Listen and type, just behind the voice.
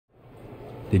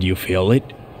Did you feel it?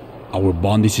 Our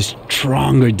bond is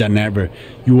stronger than ever.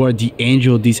 You are the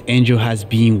angel this angel has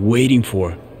been waiting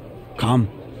for. Come,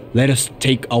 let us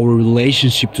take our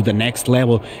relationship to the next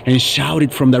level and shout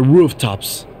it from the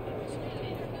rooftops.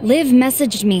 Liv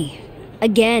messaged me.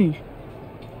 Again.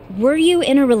 Were you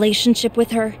in a relationship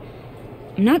with her?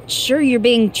 I'm not sure you're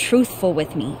being truthful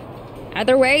with me.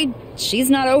 Either way, she's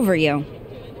not over you.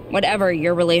 Whatever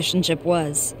your relationship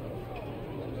was.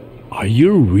 Are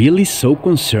you really so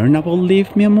concerned about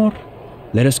Liv, mi amor?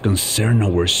 Let us concern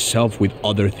ourselves with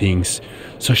other things,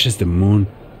 such as the moon,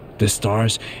 the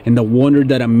stars, and the wonder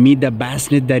that amid the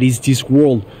vastness that is this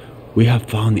world, we have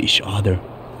found each other.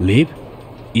 Liv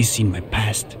is in my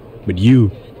past, but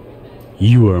you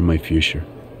are my future.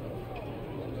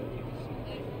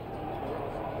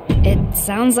 It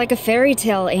sounds like a fairy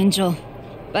tale, Angel.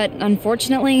 But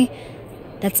unfortunately,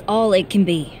 that's all it can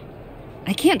be.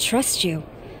 I can't trust you.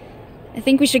 I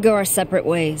think we should go our separate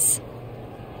ways.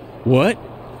 What?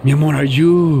 Mi amor, are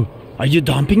you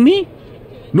dumping me?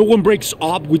 No one breaks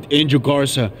up with Angel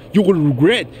Garza. You will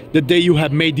regret the day you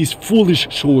have made this foolish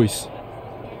choice.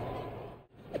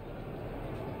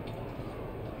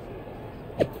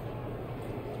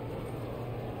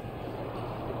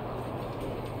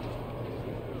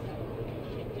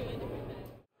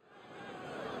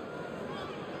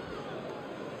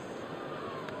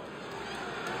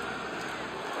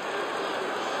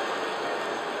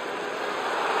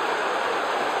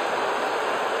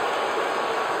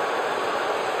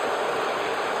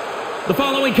 The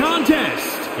following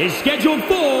contest is scheduled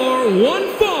for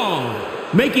one fall,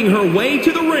 making her way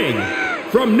to the ring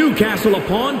from Newcastle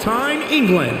upon Tyne,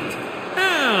 England,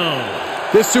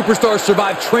 Elle. This superstar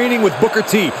survived training with Booker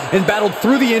T and battled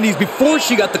through the Indies before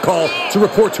she got the call to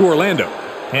report to Orlando.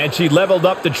 And she leveled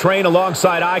up the train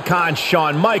alongside icons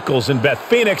Shawn Michaels and Beth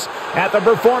Phoenix at the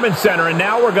Performance Center, and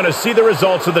now we're going to see the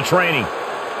results of the training.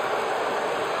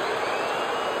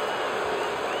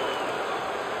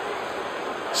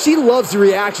 She loves the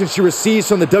reaction she receives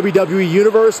from the WWE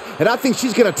Universe, and I think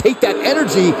she's going to take that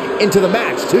energy into the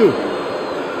match, too.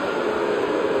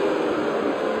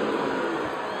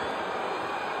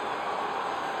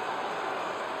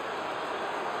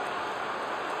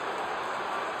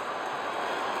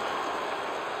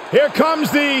 Here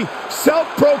comes the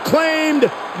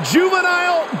self-proclaimed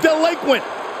juvenile delinquent.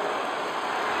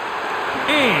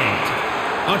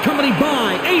 And accompanied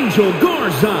by Angel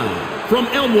Garza from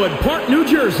Elmwood Park, New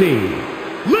Jersey,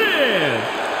 Liv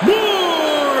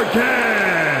Morgan.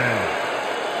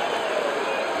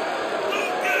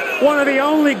 One of the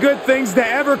only good things to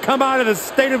ever come out of the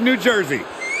state of New Jersey.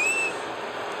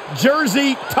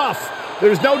 Jersey tough.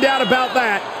 There's no doubt about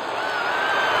that.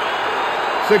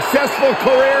 Successful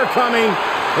career coming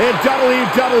in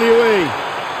WWE.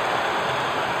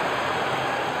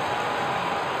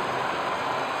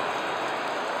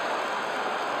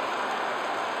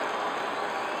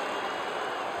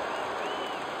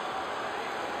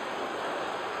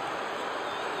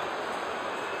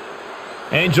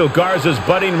 Angel Garza's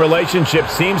budding relationship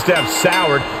seems to have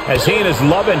soured as he and his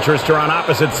love interest are on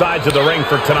opposite sides of the ring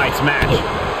for tonight's match.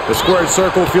 The squared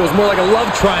circle feels more like a love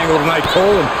triangle tonight, Cole,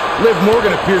 and Liv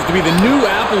Morgan appears to be the new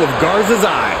apple of Garza's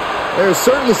eye. There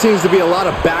certainly seems to be a lot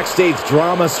of backstage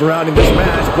drama surrounding this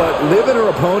match, but Liv and her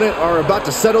opponent are about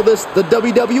to settle this the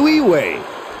WWE way,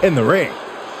 in the ring.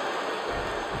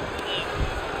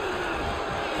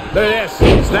 Look at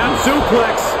this, snap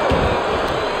suplex.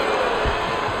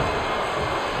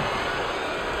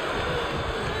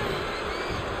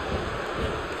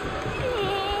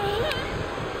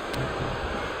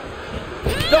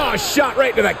 Oh, shot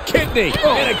right to the kidney. Oh.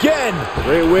 And again.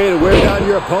 Great way to wear down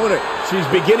your opponent. She's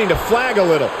beginning to flag a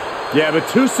little. Yeah, but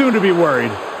too soon to be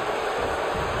worried.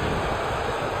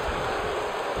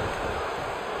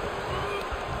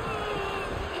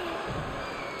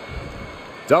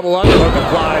 Double underhook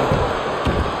applied.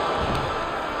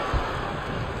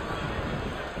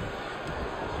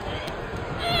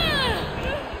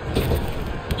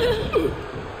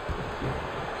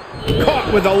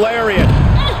 Caught with a lariat.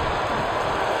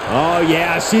 Oh,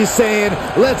 yeah, she's saying,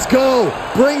 let's go,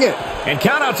 bring it. And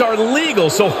countouts are legal,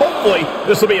 so hopefully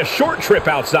this will be a short trip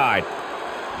outside.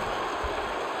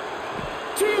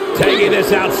 Taking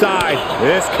this outside.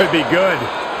 This could be good.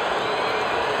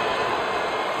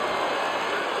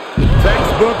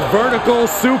 Textbook vertical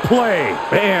suplex.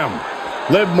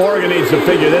 Bam. Liv Morgan needs to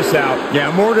figure this out.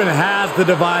 Yeah, Morgan has to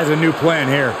devise a new plan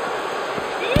here.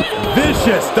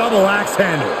 Vicious double axe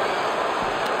handle.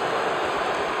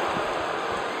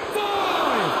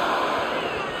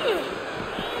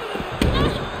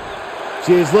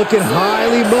 She's looking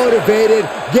highly motivated,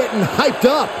 getting hyped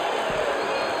up.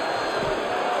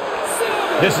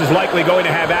 This is likely going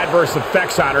to have adverse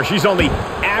effects on her. She's only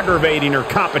aggravating her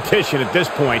competition at this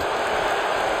point.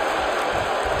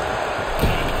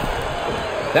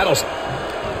 That'll...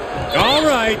 All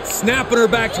right, snapping her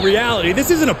back to reality. This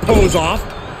isn't a pose-off.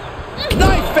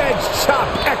 Knife edge chop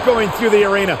echoing through the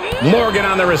arena. Morgan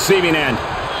on the receiving end.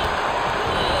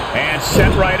 And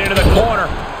sent right into the corner.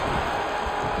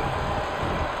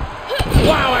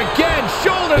 Wow, again,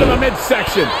 shoulder to the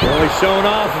midsection. Only showing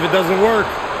off if it doesn't work.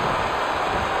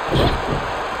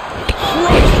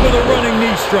 Crushed with a running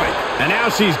knee strike. And now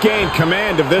she's gained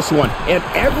command of this one. And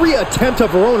every attempt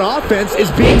of her own offense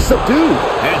is being subdued.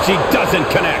 And she doesn't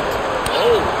connect.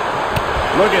 Oh.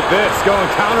 Look at this, going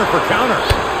counter for counter.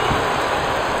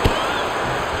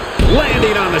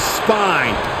 Landing on the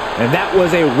spine. And that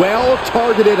was a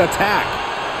well-targeted attack.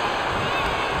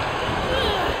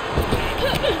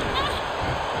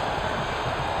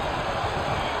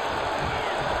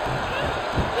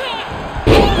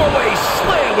 All-the-way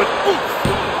slam with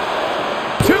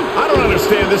oomph. Two. I don't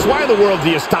understand this. Why in the world do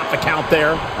you stop the count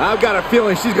there? I've got a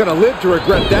feeling she's going to live to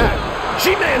regret that.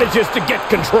 She manages to get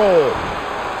control.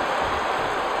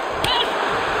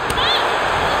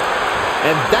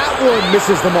 And that one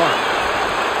misses the mark.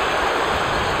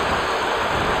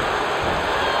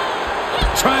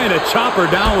 Trying to chop her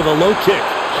down with a low kick.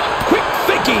 Quick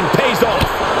thinking pays off.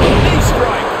 Knee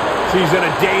strike. She's in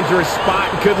a dangerous spot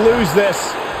and could lose this.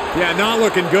 Yeah, not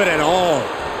looking good at all.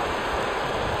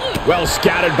 Well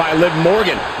scattered by Liv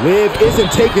Morgan. Liv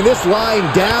isn't taking this lying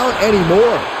down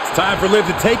anymore. It's time for Liv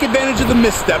to take advantage of the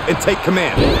misstep and take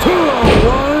command.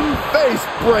 2-on-1 face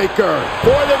breaker.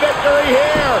 For the victory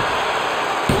here.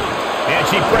 And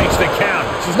she breaks the count.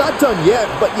 She's not done yet,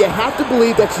 but you have to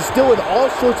believe that she's still in all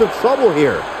sorts of trouble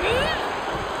here.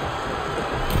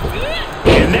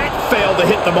 And that failed to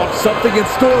hit the mark. Something in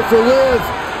store for Liv.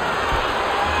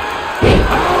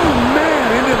 Oh, man,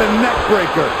 into the neck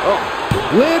breaker. Oh,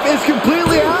 Liv is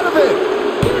completely out of it.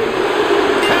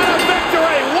 And a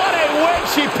victory. What a win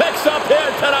she picks up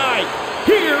here tonight.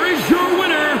 Here is your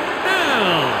winner,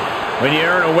 Elle. When you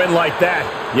earn a win like that,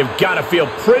 you've got to feel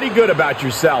pretty good about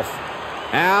yourself.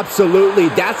 Absolutely.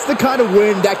 That's the kind of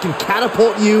win that can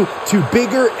catapult you to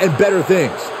bigger and better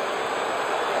things.